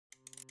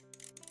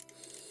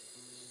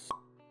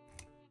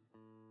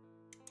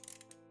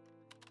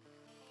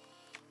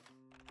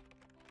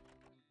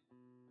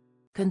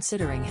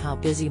Considering how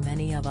busy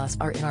many of us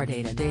are in our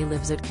day-to-day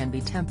lives, it can be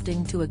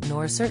tempting to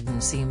ignore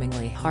certain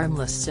seemingly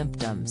harmless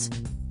symptoms.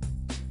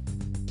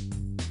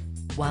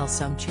 While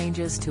some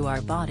changes to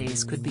our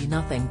bodies could be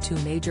nothing too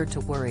major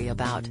to worry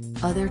about,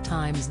 other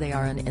times they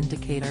are an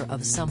indicator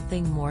of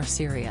something more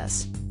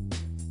serious.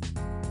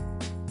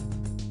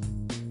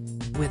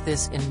 With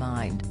this in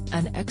mind,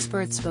 an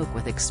expert spoke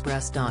with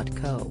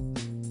Express.co.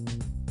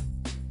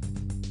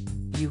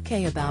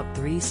 UK about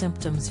 3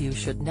 symptoms you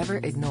should never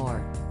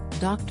ignore.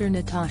 Dr.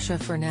 Natasha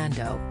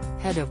Fernando,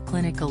 head of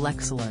clinical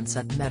excellence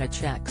at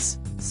MediChecks,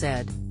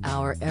 said,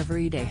 "Our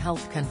everyday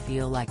health can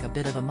feel like a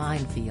bit of a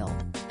minefield,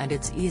 and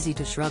it's easy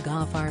to shrug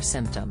off our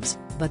symptoms,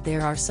 but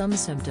there are some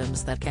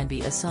symptoms that can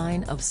be a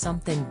sign of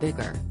something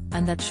bigger,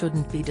 and that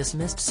shouldn't be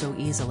dismissed so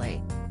easily."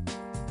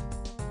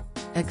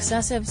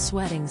 Excessive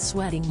sweating.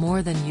 Sweating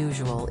more than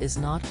usual is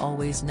not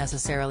always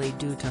necessarily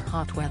due to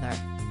hot weather.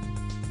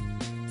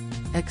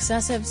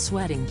 Excessive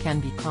sweating can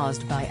be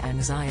caused by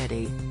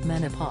anxiety,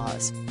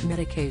 menopause,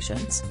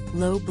 medications,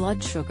 low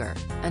blood sugar,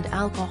 and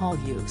alcohol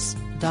use,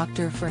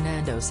 Dr.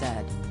 Fernando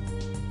said.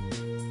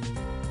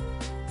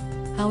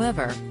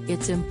 However,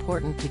 it's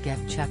important to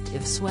get checked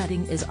if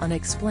sweating is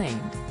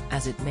unexplained,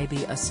 as it may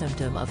be a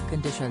symptom of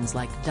conditions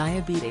like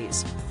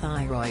diabetes,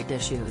 thyroid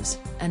issues,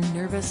 and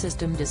nervous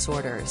system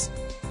disorders.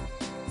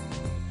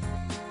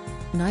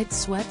 Night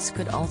sweats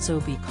could also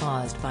be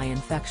caused by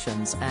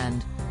infections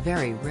and,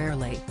 very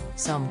rarely,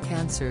 some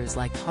cancers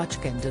like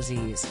Hodgkin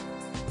disease.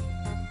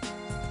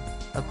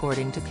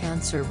 According to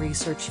Cancer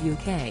Research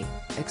UK,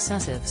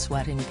 excessive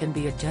sweating can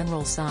be a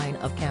general sign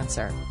of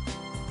cancer,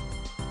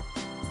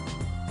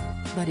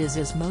 but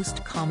is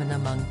most common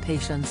among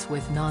patients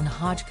with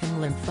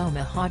non-Hodgkin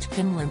lymphoma,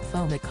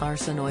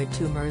 carcinoid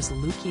tumors,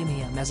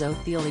 leukemia,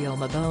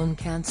 mesothelioma, bone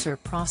cancer,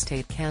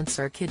 prostate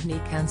cancer, kidney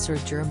cancer,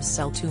 germ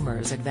cell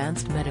tumors,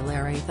 advanced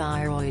medullary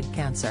thyroid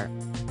cancer.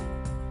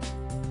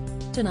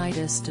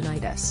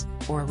 Tinnitus,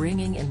 or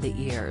ringing in the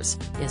ears,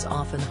 is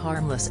often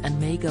harmless and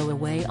may go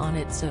away on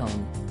its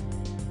own.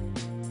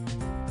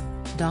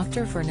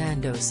 Dr.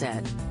 Fernando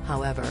said,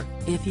 however,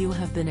 if you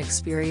have been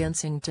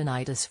experiencing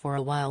tinnitus for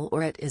a while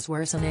or it is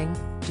worsening,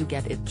 do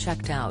get it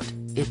checked out.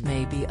 It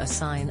may be a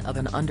sign of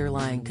an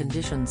underlying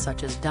condition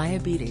such as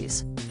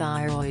diabetes,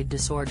 thyroid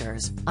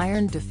disorders,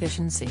 iron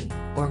deficiency,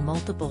 or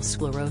multiple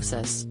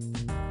sclerosis.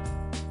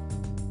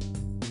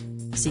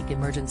 Seek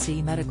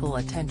emergency medical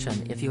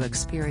attention if you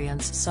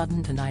experience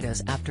sudden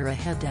tinnitus after a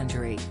head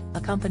injury,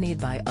 accompanied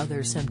by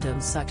other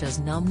symptoms such as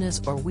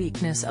numbness or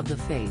weakness of the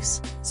face,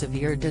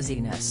 severe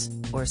dizziness,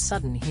 or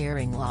sudden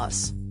hearing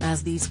loss,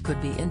 as these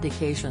could be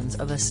indications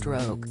of a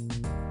stroke.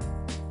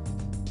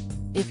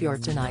 If your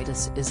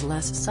tinnitus is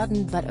less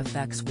sudden but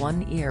affects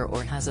one ear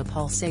or has a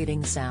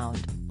pulsating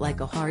sound,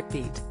 like a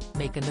heartbeat,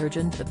 make an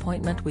urgent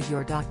appointment with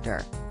your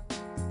doctor.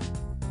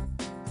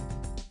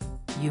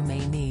 You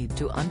may need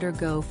to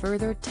undergo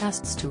further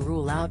tests to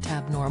rule out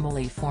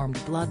abnormally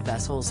formed blood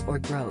vessels or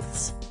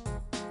growths.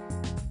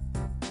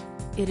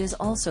 It is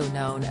also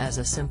known as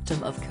a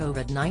symptom of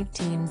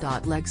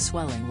COVID-19. Leg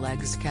swelling.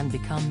 Legs can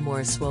become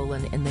more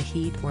swollen in the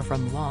heat or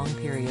from long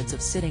periods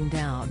of sitting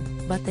down,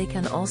 but they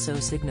can also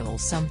signal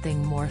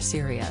something more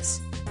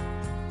serious.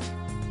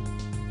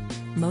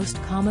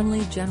 Most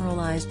commonly,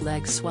 generalized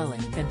leg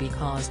swelling can be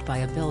caused by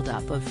a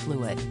buildup of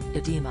fluid,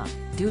 edema,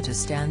 due to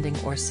standing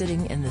or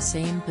sitting in the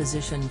same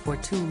position for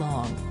too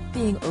long,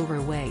 being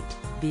overweight,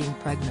 being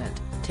pregnant,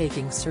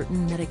 taking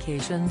certain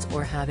medications,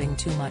 or having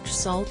too much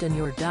salt in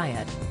your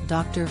diet,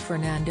 Dr.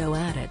 Fernando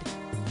added.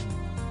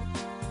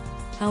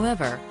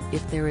 However,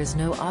 if there is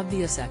no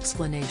obvious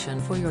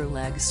explanation for your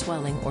leg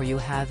swelling or you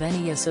have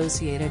any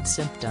associated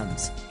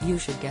symptoms, you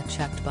should get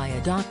checked by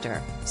a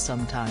doctor.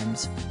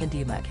 Sometimes,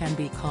 edema can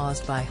be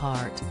caused by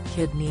heart,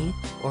 kidney,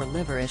 or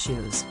liver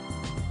issues.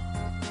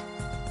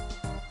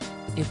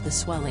 If the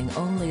swelling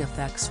only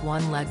affects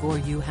one leg or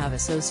you have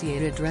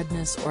associated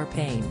redness or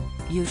pain,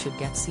 you should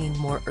get seen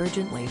more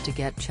urgently to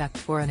get checked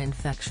for an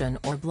infection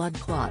or blood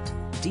clot,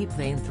 deep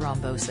vein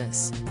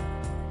thrombosis.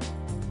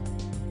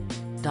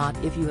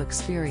 If you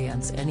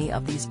experience any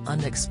of these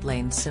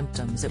unexplained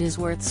symptoms, it is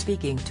worth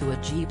speaking to a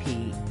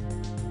GP.